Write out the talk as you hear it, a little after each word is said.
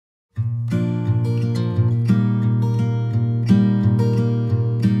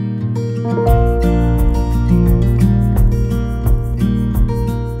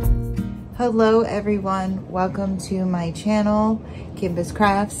Hello everyone, welcome to my channel,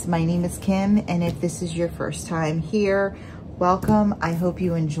 Kimbaskrafts. My name is Kim, and if this is your first time here, welcome. I hope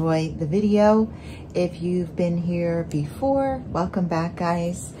you enjoy the video. If you've been here before, welcome back,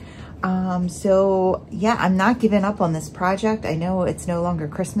 guys. So yeah, I'm not giving up on this project. I know it's no longer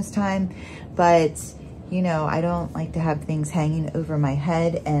Christmas time, but you know, I don't like to have things hanging over my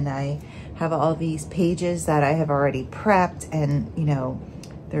head, and I have all these pages that I have already prepped, and you know,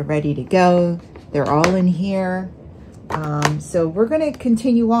 they're ready to go. They're all in here. So we're going to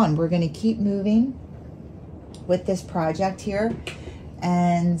continue on. We're going to keep moving with this project here,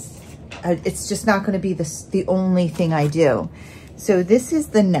 and it's just not going to be the only thing I do. So this is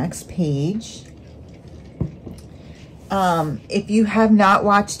the next page. If you have not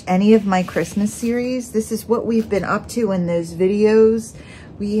watched any of my Christmas series, this is what we've been up to in those videos.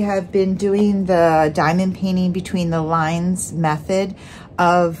 We have been doing the diamond painting between the lines method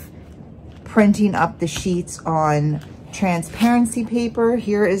of printing up the sheets on transparency paper.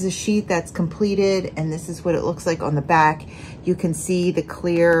 Here is a sheet that's completed, and this is what it looks like on the back. You can see the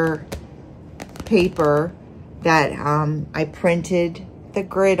clear paper that I printed the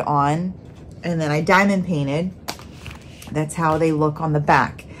grid on, and then I diamond painted. That's how they look on the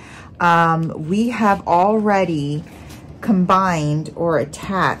back. We have already combined or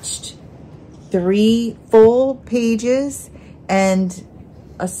attached 3 full pages and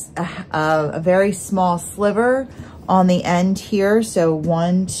a very small sliver on the end here. So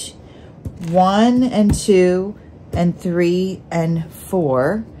 1 and 2 and 3 and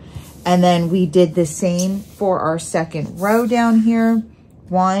 4. And then we did the same for our second row down here.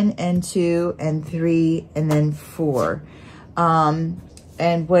 1 and 2 and 3 and then 4.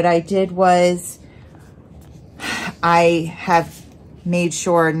 And what I did was I have made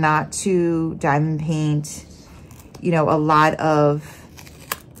sure not to diamond paint, you know, a lot of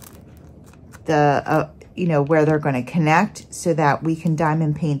the, you know, where they're going to connect, so that we can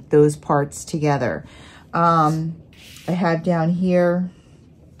diamond paint those parts together. I have down here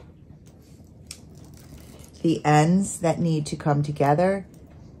the ends that need to come together.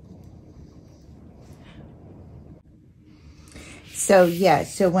 So yeah,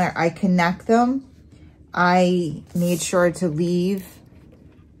 so when I connect them, I made sure to leave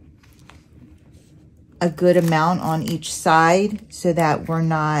a good amount on each side so that we're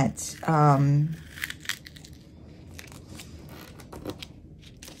not,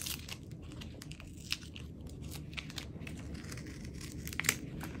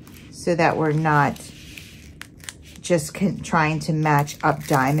 just trying to match up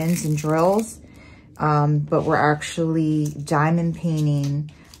diamonds and drills, but we're actually diamond painting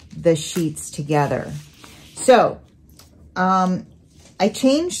the sheets together. So, I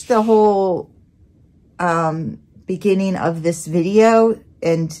changed the whole beginning of this video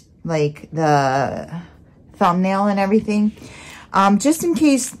and like the thumbnail and everything, just in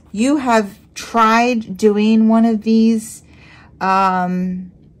case you have tried doing one of these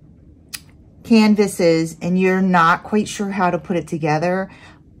canvases and you're not quite sure how to put it together.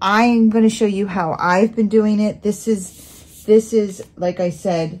 I'm going to show you how I've been doing it. This is like I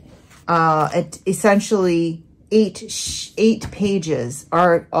said, essentially 8 pages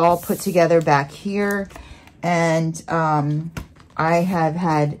are all put together back here, and I have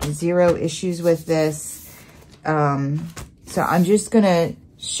had 0 issues with this. So I'm just gonna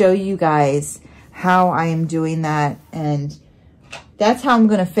show you guys how I am doing that, and that's how I'm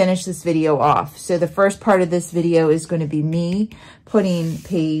gonna finish this video off. So the first part of this video is gonna be me putting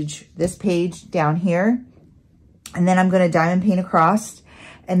this page down here, and then I'm gonna diamond paint across,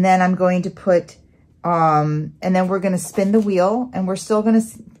 and then I'm going to put and then we're going to spin the wheel, and we're still going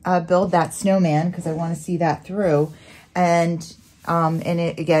to build that snowman because I want to see that through. And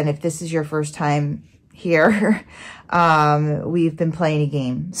again, if this is your first time here, we've been playing a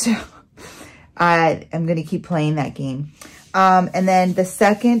game. So I'm going to keep playing that game. And then the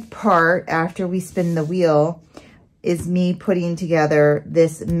second part after we spin the wheel is me putting together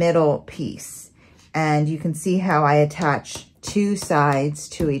this middle piece. And you can see how I attach 2 sides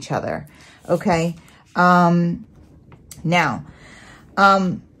to each other. Okay. Now,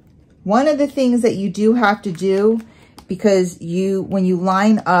 one of the things that you do have to do, because when you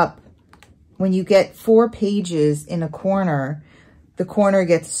line up, when you get 4 pages in a corner, the corner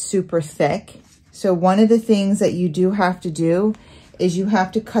gets super thick. So one of the things that you do have to do is you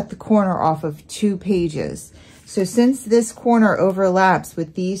have to cut the corner off of 2 pages. So since this corner overlaps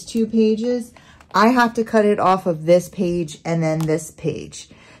with these 2 pages, I have to cut it off of this page and then this page.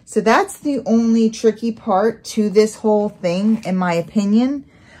 So that's the only tricky part to this whole thing, in my opinion.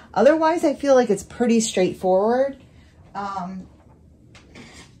 Otherwise, I feel like it's pretty straightforward. I'm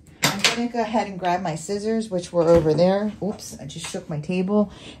gonna go ahead and grab my scissors, which were over there. Oops, I just shook my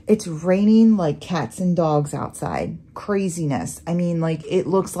table. It's raining like cats and dogs outside. Craziness. I mean, like, it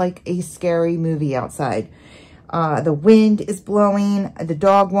looks like a scary movie outside. The wind is blowing. The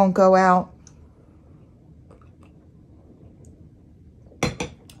dog won't go out.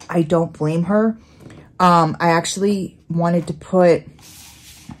 I don't blame her. I actually wanted to put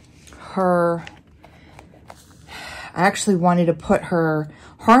her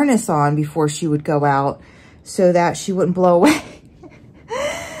harness on before she would go out so that she wouldn't blow away.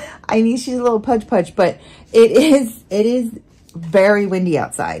 I mean, she's a little pudge, but it is very windy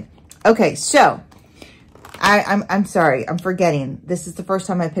outside. Okay, so I'm sorry, I'm forgetting. This is the first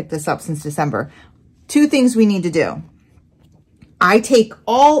time I picked this up since December. 2 things we need to do. I take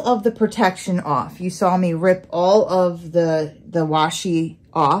all of the protection off. You saw me rip all of the washi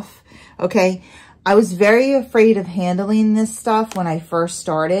off, okay? I was very afraid of handling this stuff when I first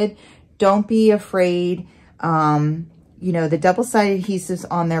started. Don't be afraid. You know, the double-sided adhesive's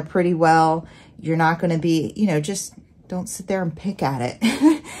on there pretty well. You're not going to be, you know, just don't sit there and pick at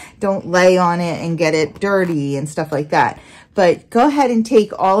it. Don't lay on it and get it dirty and stuff like that. But go ahead and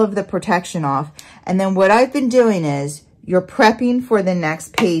take all of the protection off. And then what I've been doing is you're prepping for the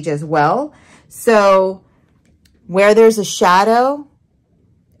next page as well. So where there's a shadow,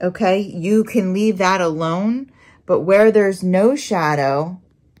 okay, you can leave that alone. But where there's no shadow,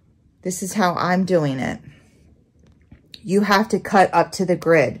 this is how I'm doing it. You have to cut up to the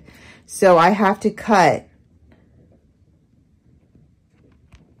grid. So I have to cut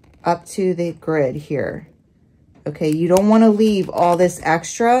up to the grid here. Okay, you don't want to leave all this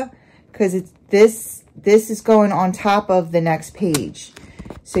extra because it's this is going on top of the next page.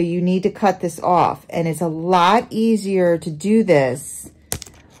 So you need to cut this off. And it's a lot easier to do this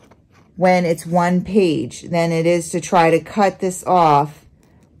when it's one page than it is to try to cut this off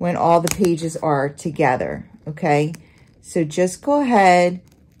when all the pages are together, okay? So just go ahead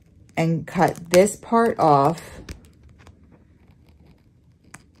and cut this part off.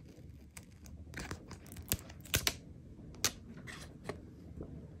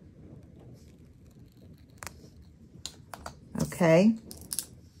 Okay,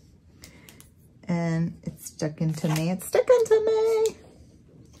 and it's stuck into me. It's stuck into me.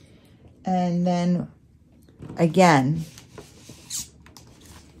 And then again,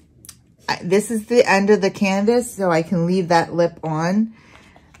 this is the end of the canvas, so I can leave that lip on,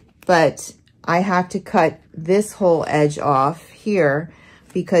 but I have to cut this whole edge off here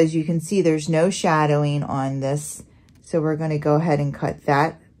because you can see there's no shadowing on this. So we're going to go ahead and cut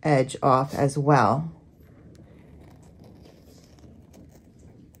that edge off as well.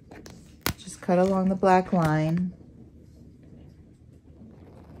 Cut along the black line.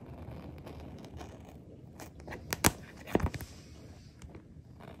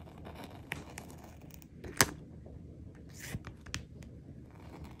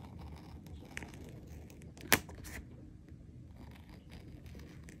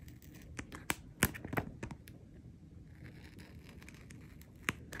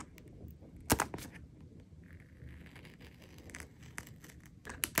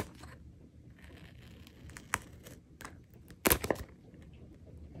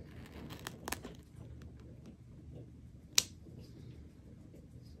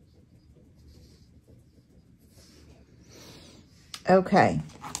 Okay,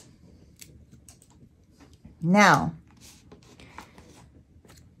 now,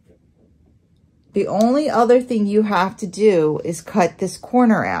 the only other thing you have to do is cut this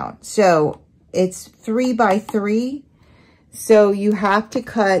corner out. So it's 3 by 3. So you have to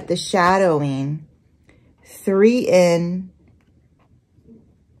cut the shadowing 3 in,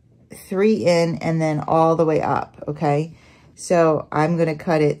 and then all the way up, okay? So I'm going to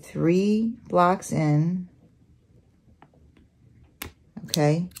cut it 3 blocks in.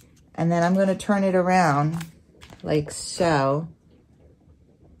 Okay, and then I'm going to turn it around like so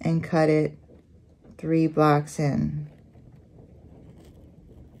and cut it 3 blocks in.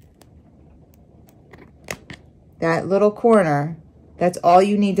 That little corner, that's all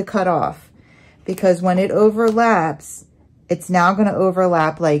you need to cut off, because when it overlaps, it's now going to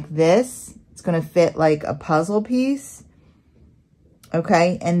overlap like this. It's going to fit like a puzzle piece.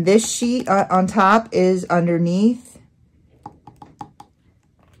 Okay, and this sheet on top is underneath.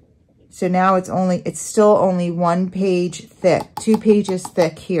 So now it's still only 1 page thick, 2 pages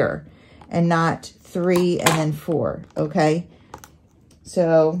thick here, and not 3 and then 4, okay?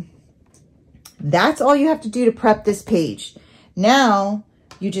 So that's all you have to do to prep this page. Now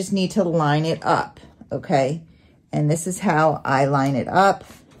you just need to line it up, okay? And this is how I line it up.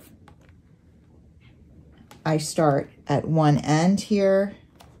 I start at one end here,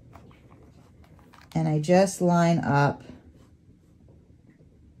 and I just line up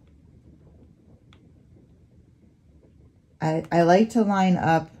I like to line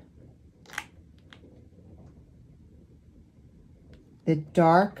up the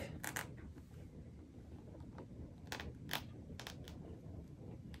dark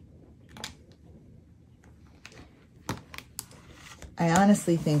I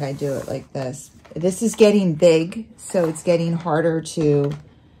honestly think I do it like this. This is getting big, so it's getting harder to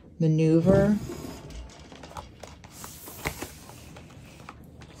maneuver.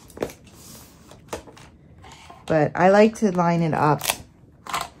 But I like to line it up.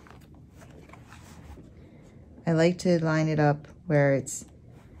 I like to line it up where it's,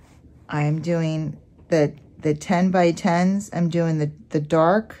 I'm doing the 10 by 10s. I'm doing the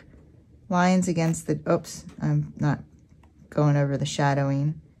dark lines against the, oops, I'm not going over the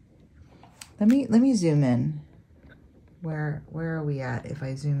shadowing. Let me zoom in. Where are we at if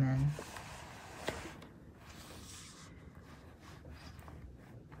I zoom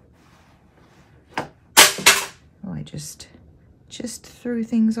in? Oh, I just threw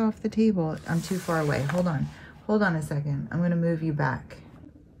things off the table. I'm too far away. Hold on a second. I'm gonna move you back.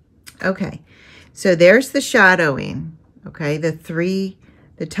 Okay, so there's the shadowing. Okay, the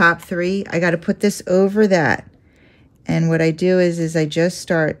top three. I got to put this over that. And what I do is I just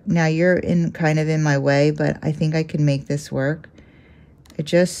start, now you're kind of in my way, but I think I can make this work. I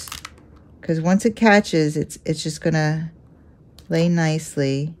just, because once it catches, it's just gonna lay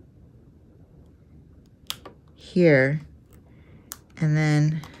nicely here. And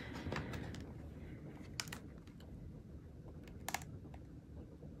then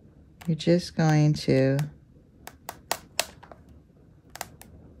you're just going to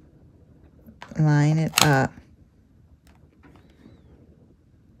line it up.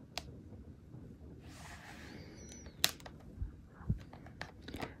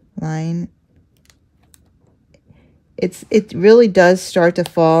 Line. It really does start to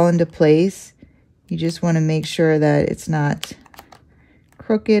fall into place. You just want to make sure that it's not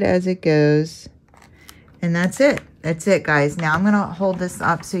crooked as it goes. And that's it. That's it, guys. Now I'm going to hold this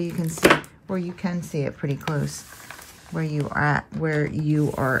up so you can see, or you can see it pretty close where you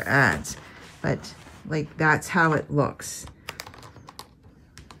are at. But like, that's how it looks.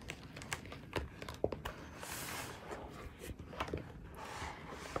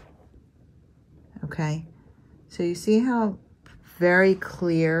 Okay, so you see how very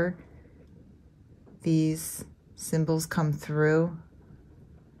clear these symbols come through?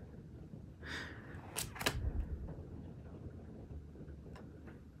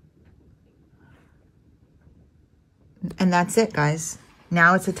 And that's it, guys.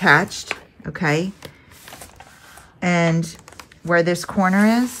 Now it's attached, okay? And where this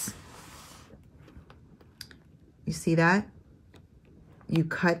corner is, you see that? You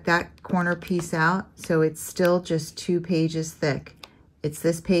cut that corner piece out, so it's still just 2 pages thick. It's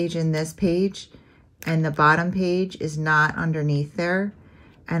this page and this page, and the bottom page is not underneath there.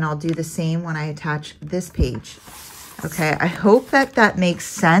 And I'll do the same when I attach this page. Okay, I hope that makes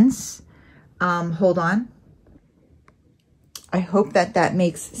sense. Hold on. I hope that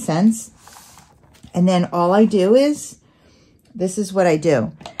makes sense. And then all I do is, this is what I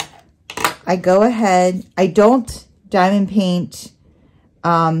do. I go ahead, I don't diamond paint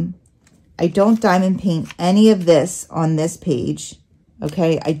any of this on this page,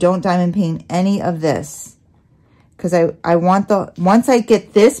 okay? I don't diamond paint any of this because I want once I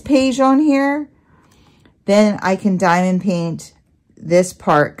get this page on here, then I can diamond paint this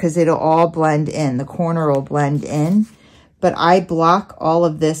part because it'll all blend in. The corner will blend in, but I block all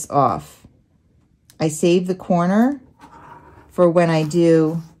of this off. I save the corner for when I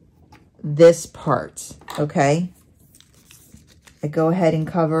do this part, okay? I go ahead and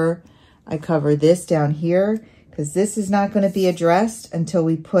I cover this down here because this is not going to be addressed until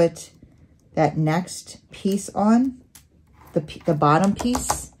we put that next piece on, the bottom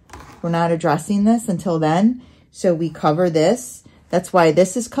piece. We're not addressing this until then, so we cover this. That's why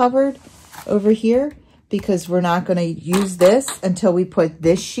this is covered over here, because we're not going to use this until we put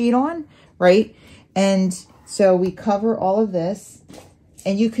this sheet on, right? And so we cover all of this,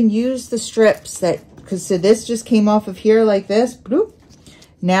 and you can use the strips because so this just came off of here like this. Bloop.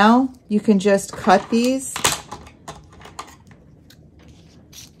 Now you can just cut these.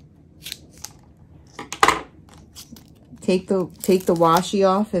 Take the washi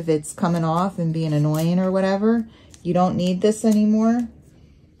off if it's coming off and being annoying or whatever. You don't need this anymore.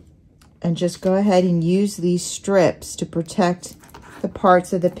 And just go ahead and use these strips to protect the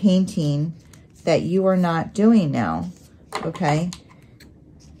parts of the painting that you are not doing now, okay?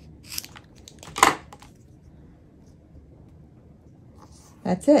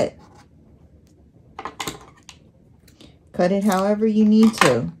 That's it. Cut it however you need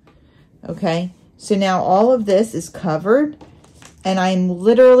to. Okay, so now all of this is covered, and I'm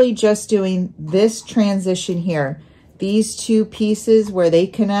literally just doing this transition here. These two pieces where they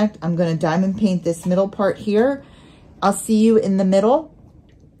connect, I'm going to diamond paint this middle part here. I'll see you in the middle.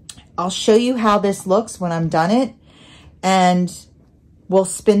 I'll show you how this looks when I'm done it, and we'll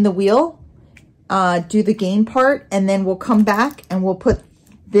spin the wheel, do the game part, and then we'll come back and we'll put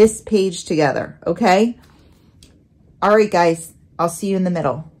this page together, okay? All right, guys, I'll see you in the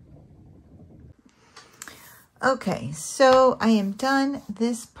middle. Okay, so I am done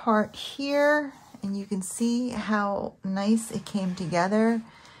this part here, and you can see how nice it came together,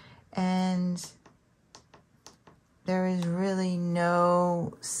 and there is really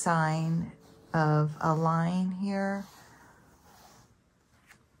no sign of a line here.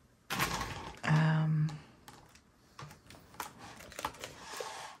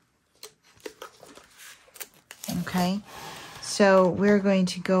 Okay, so we're going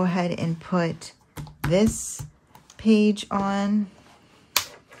to go ahead and put this page on.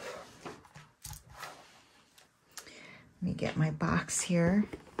 Let me get my box here.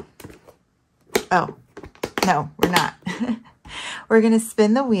 Oh, no, we're not. We're going to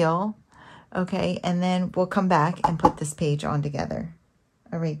spin the wheel, okay, and then we'll come back and put this page on together.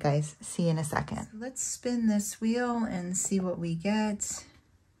 All right, guys, see you in a second. So let's spin this wheel and see what we get.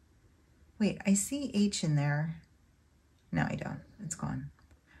 Wait, I see H in there. No, I don't. It's gone.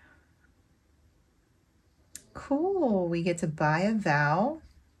 Cool. We get to buy a vowel,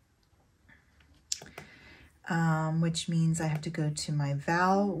 which means I have to go to my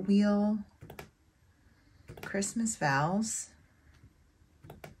vowel wheel, Christmas vowels.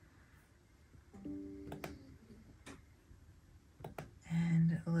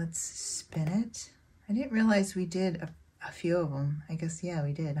 And let's spin it. I didn't realize we did a few of them. I guess, yeah,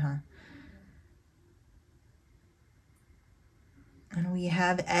 we did, huh? And we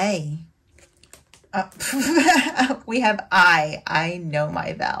have A. We have I. I know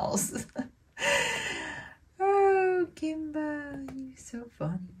my vowels. Oh, Kimba, you're so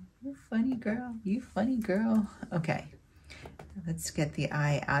funny. You funny girl. You funny girl. Okay, let's get the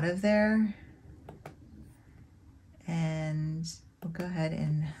I out of there. And we'll go ahead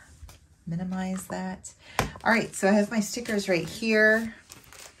and minimize that. All right, so I have my stickers right here.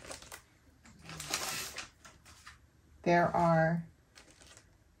 There are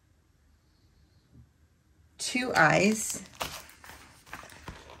 2 eyes.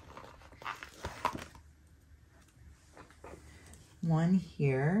 One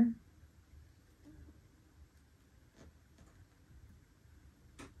here.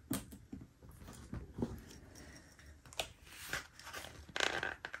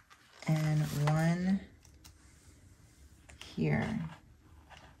 And one here.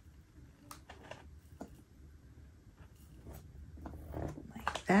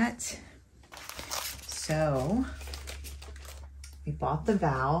 Like that. So we bought the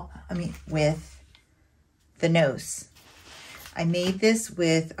vowel, with the nose. I made this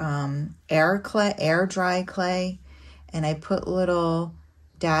with air dry clay, and I put little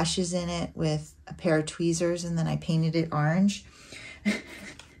dashes in it with a pair of tweezers, and then I painted it orange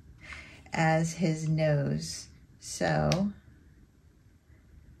as his nose. So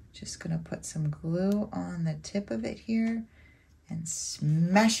just gonna put some glue on the tip of it here and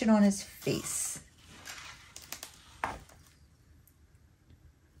smash it on his face.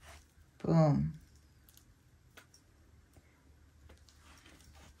 Boom.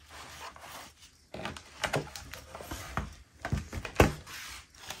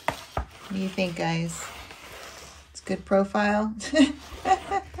 What do you think, guys? It's good profile.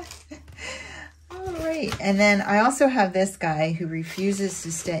 All right, and then I also have this guy who refuses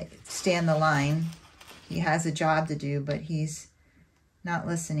to stand the line. He has a job to do, but he's not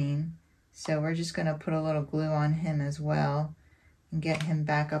listening. So we're just gonna put a little glue on him as well and get him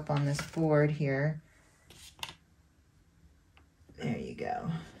back up on this board here. There you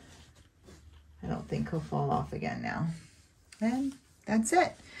go. I don't think he'll fall off again now. And that's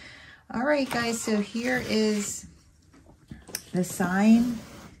it. All right, guys, so here is the sign.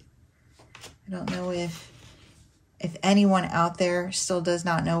 I don't know if anyone out there still does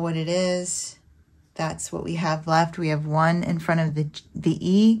not know what it is. That's what we have left. We have one in front of the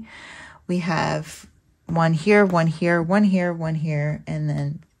E. We have one here, one here, one here, one here, and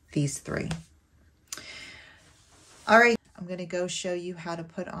then these 3. All right, I'm gonna go show you how to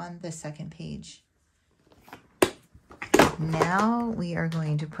put on the second page. Now we are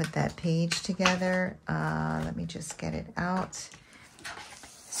going to put that page together. Let me just get it out.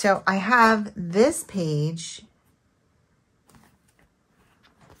 So I have this page,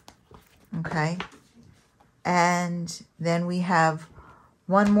 okay? And then we have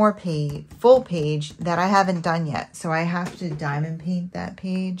one more page, full page, that I haven't done yet. So I have to diamond paint that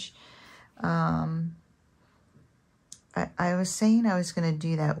page. I was saying I was going to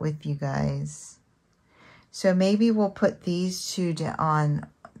do that with you guys. So maybe we'll put these two on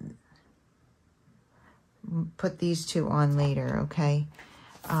later, okay?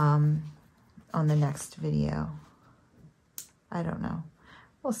 On the next video. I don't know.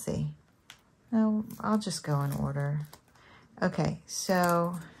 We'll see. No, I'll just go in order. Okay,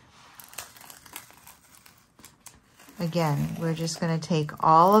 so again, we're just going to take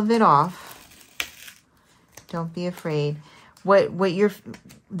all of it off. Don't be afraid. The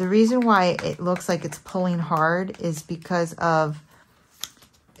reason why it looks like it's pulling hard is because of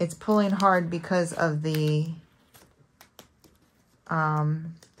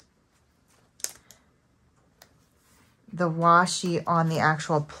the washi on the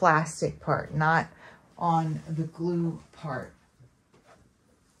actual plastic part, not on the glue part.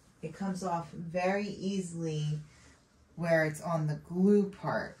 It comes off very easily where it's on the glue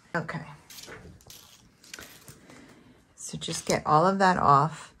part. Okay. So just get all of that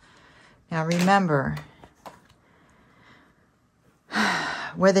off. Now remember,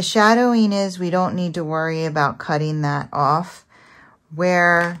 where the shadowing is, we don't need to worry about cutting that off.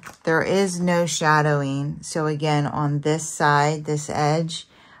 Where there is no shadowing, so again, on this side, this edge,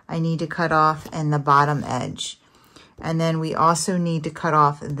 I need to cut off, and the bottom edge. And then we also need to cut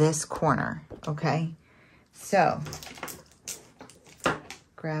off this corner, okay? So,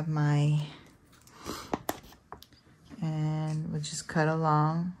 grab and we'll just cut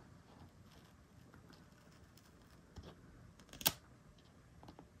along.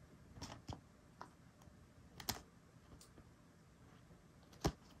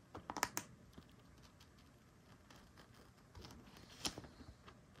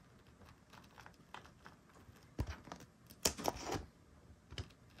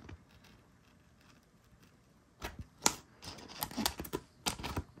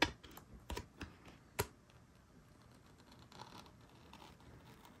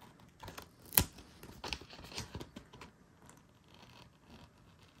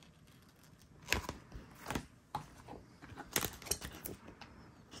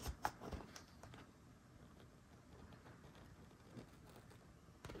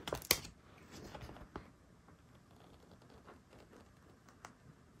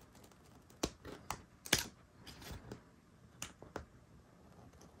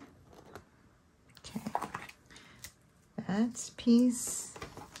 That's piece,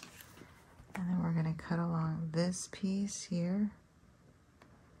 and then we're going to cut along this piece here.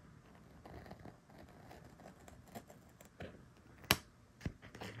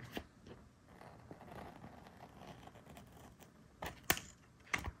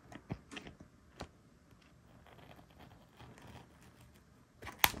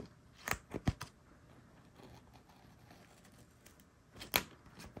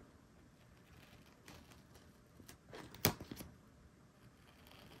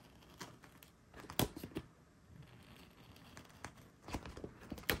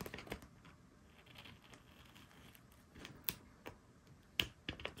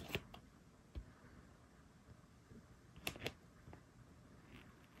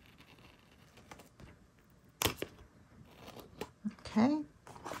 Okay,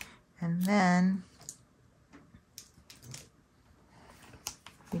 and then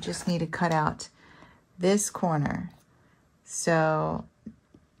we just need to cut out this corner. So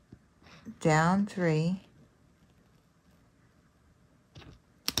down 3,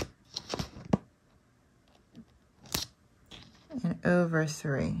 and over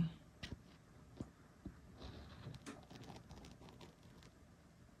 3.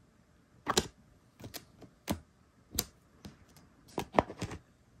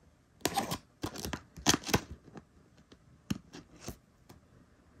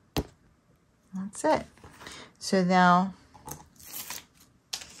 That's it. So now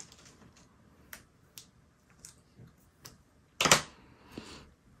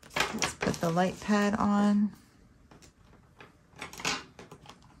let's put the light pad on.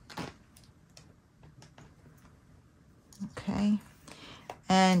 Okay.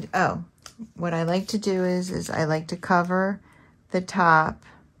 And oh, what I like to do is I like to cover the top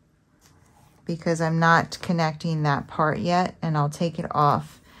because I'm not connecting that part yet, and I'll take it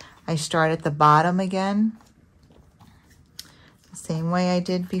off. I start at the bottom again, the same way I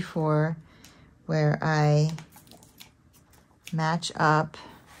did before, where I match up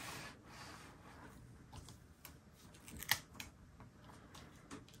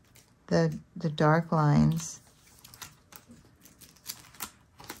the dark lines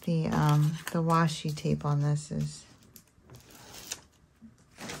the washi tape on this is.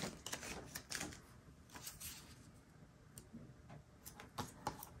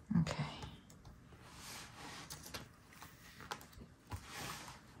 Okay.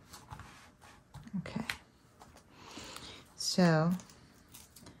 Okay. So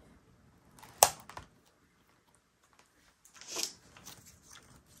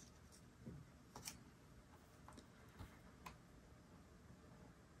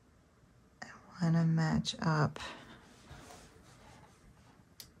I want to match up.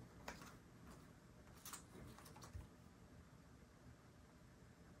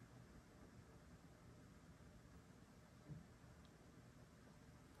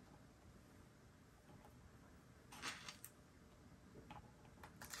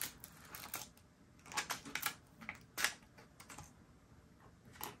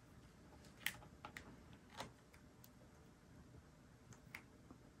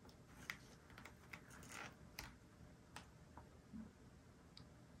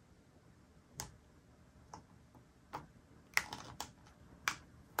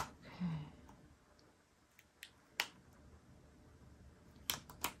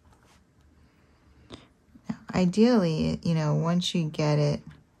 Ideally, you know, once you get it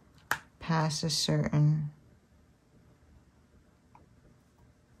past a certain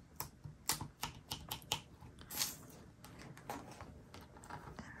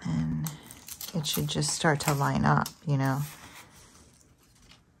and it should just start to line up, you know.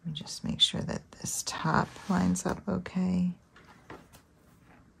 Let me just make sure that this top lines up okay.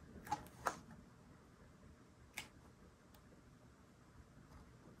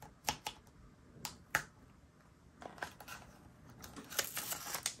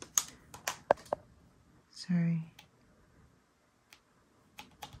 Sorry.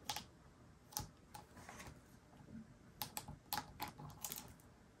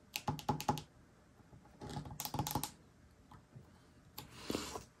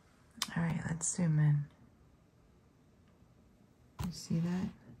 All right, let's zoom in. You see that?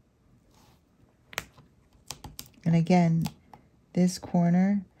 And again, this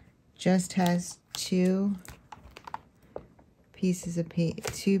corner just has two pieces of paper,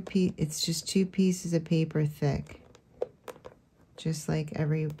 it's just 2 pieces of paper thick, just like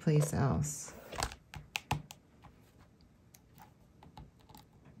every place else.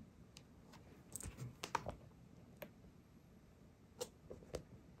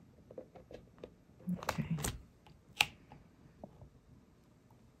 Okay.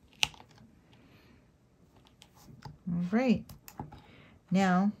 All right.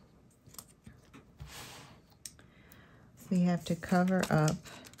 Now, we have to cover up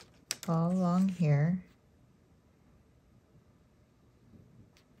all along here.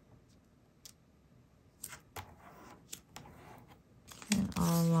 And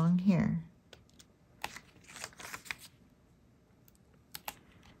all along here.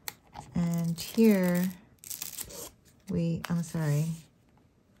 And here, I'm sorry,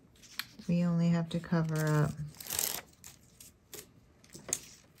 we only have to cover up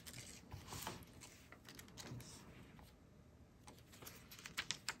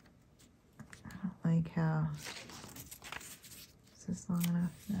like how, is this long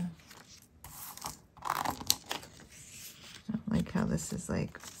enough? No. I don't like how this is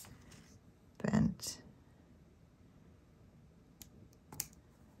like bent.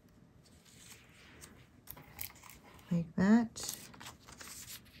 Like that.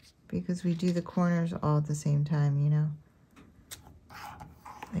 Because we do the corners all at the same time, you know?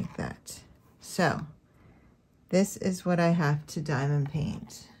 Like that. So, this is what I have to diamond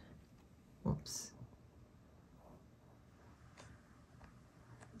paint. Whoops.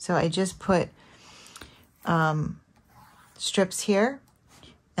 So I just put strips here,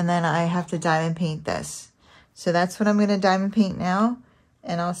 and then I have to diamond paint this. So that's what I'm going to diamond paint now,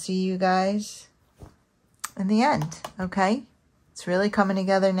 and I'll see you guys in the end, okay? It's really coming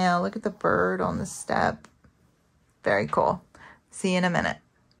together now. Look at the bird on the step. Very cool. See you in a minute.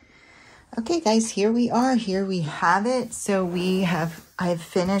 Okay, guys, here we are. Here we have it. So I've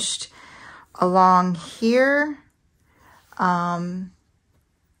finished along here,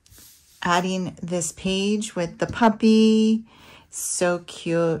 adding this page with the puppy. So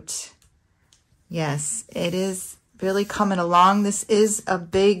cute. Yes, it is really coming along. This is a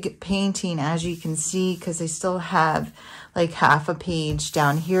big painting, as you can see, because I still have like half a page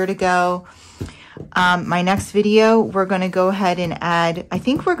down here to go. My next video, we're going to go ahead and add, I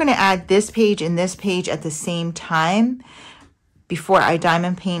think we're going to add this page and this page at the same time before I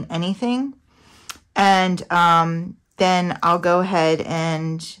diamond paint anything. And then I'll go ahead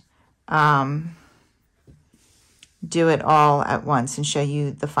and do it all at once and show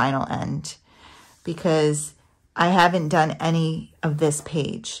you the final end, because I haven't done any of this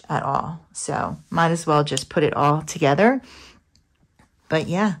page at all. So might as well just put it all together. But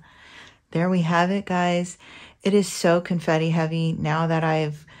yeah, there we have it, guys. It is so confetti heavy now that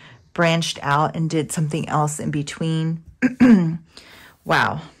I've branched out and did something else in between.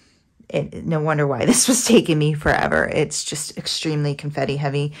 Wow. No wonder why this was taking me forever. It's just extremely confetti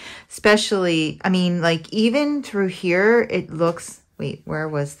heavy, especially, I mean, like even through here, it looks, wait, where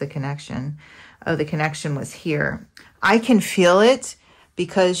was the connection? Oh, the connection was here. I can feel it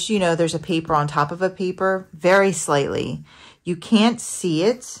because, you know, there's a paper on top of a paper very slightly. You can't see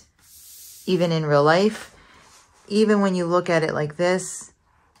it even in real life. Even when you look at it like this,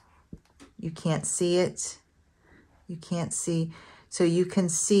 you can't see it. You can't see. So you can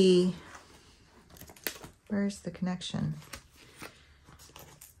see, where's the connection?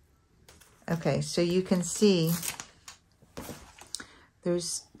 Okay, so you can see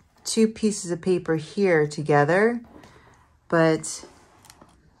there's two pieces of paper here together, but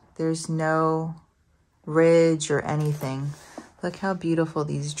there's no ridge or anything. Look how beautiful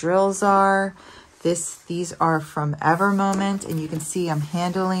these drills are. These are from Ever Moment, and you can see I'm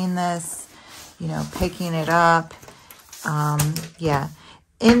handling this, you know, picking it up. Yeah,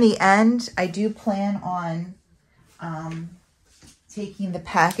 in the end, I do plan on taking the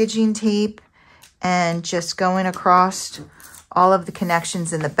packaging tape and just going across all of the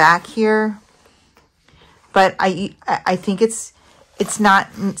connections in the back here. But I think it's not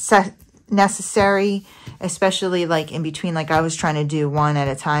necessary, especially like in between, like I was trying to do one at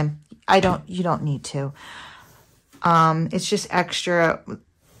a time. You don't need to. It's just extra,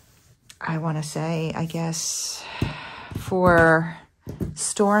 I want to say, I guess, for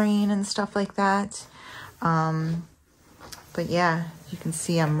storing and stuff like that. But yeah, you can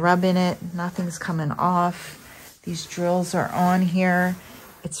see I'm rubbing it. Nothing's coming off. These drills are on here.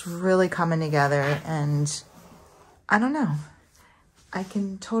 It's really coming together, and I don't know. I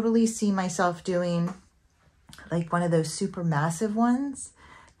can totally see myself doing like one of those super massive ones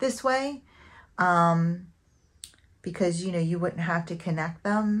this way, because, you know, you wouldn't have to connect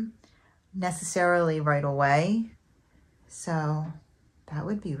them necessarily right away. So that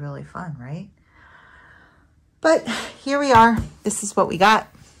would be really fun, right? But here we are. This is what we got.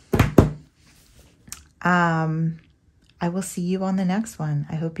 I will see you on the next one.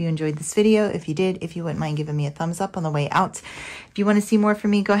 I hope you enjoyed this video. If you did, if you wouldn't mind giving me a thumbs up on the way out. If you want to see more from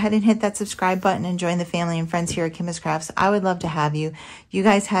me, go ahead and hit that subscribe button and join the family and friends here at Kimbaskrafts. I would love to have you. You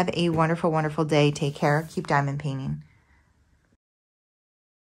guys have a wonderful, wonderful day. Take care. Keep diamond painting.